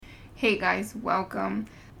Hey guys, welcome.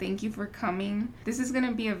 Thank you for coming. This is going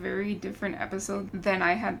to be a very different episode than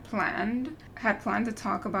I had planned. I had planned to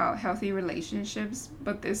talk about healthy relationships,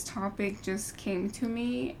 but this topic just came to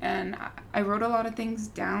me and I wrote a lot of things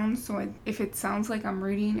down, so if it sounds like I'm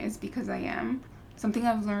reading, it's because I am. Something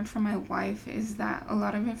I've learned from my wife is that a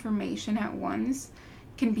lot of information at once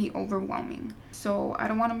can be overwhelming. So I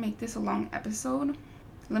don't want to make this a long episode.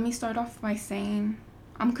 Let me start off by saying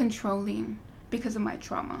I'm controlling because of my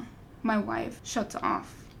trauma. My wife shuts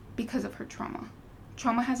off because of her trauma.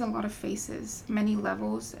 Trauma has a lot of faces, many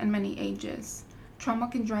levels, and many ages. Trauma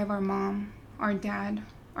can drive our mom, our dad,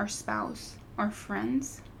 our spouse, our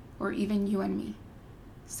friends, or even you and me.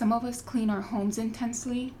 Some of us clean our homes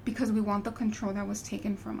intensely because we want the control that was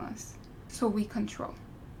taken from us. So we control.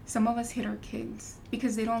 Some of us hit our kids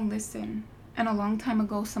because they don't listen, and a long time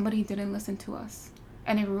ago somebody didn't listen to us,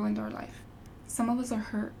 and it ruined our life. Some of us are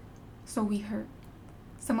hurt, so we hurt.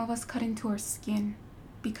 Some of us cut into our skin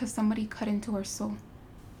because somebody cut into our soul.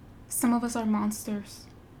 Some of us are monsters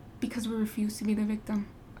because we refuse to be the victim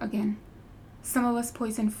again. Some of us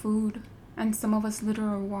poison food, and some of us litter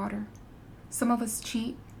our water. Some of us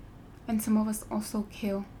cheat, and some of us also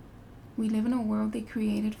kill. We live in a world they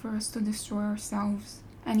created for us to destroy ourselves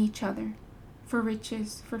and each other, for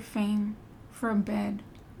riches, for fame, for a bed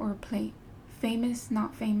or a plate. Famous,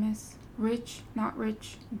 not famous. Rich, not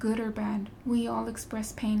rich, good or bad, we all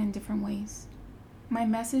express pain in different ways. My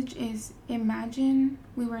message is, imagine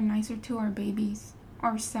we were nicer to our babies,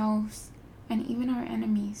 ourselves, and even our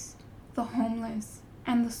enemies, the homeless,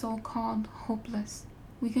 and the so-called hopeless.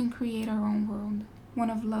 We can create our own world,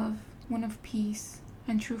 one of love, one of peace,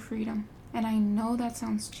 and true freedom. And I know that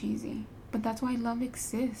sounds cheesy, but that's why love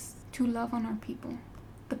exists, to love on our people.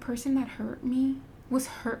 The person that hurt me was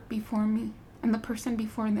hurt before me, and the person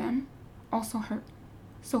before them also hurt.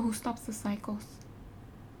 So who stops the cycles?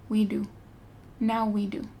 We do. Now we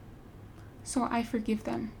do. So I forgive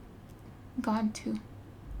them. God too.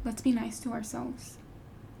 Let's be nice to ourselves.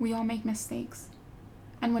 We all make mistakes.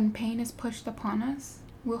 And when pain is pushed upon us,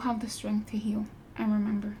 we'll have the strength to heal. And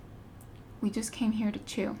remember, we just came here to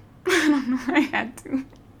chill. I don't know, I had to.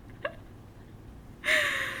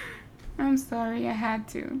 I'm sorry, I had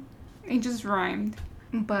to. It just rhymed.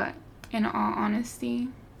 But in all honesty,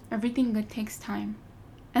 everything good takes time.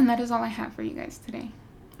 And that is all I have for you guys today.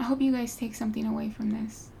 I hope you guys take something away from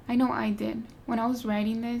this. I know I did. When I was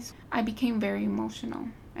writing this, I became very emotional.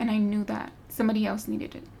 And I knew that somebody else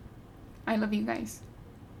needed it. I love you guys.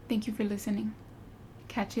 Thank you for listening.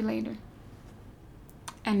 Catch you later.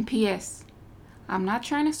 And P.S. I'm not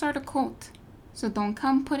trying to start a cult. So don't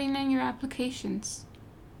come putting in your applications.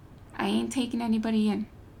 I ain't taking anybody in.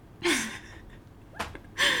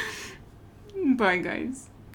 Bye, guys.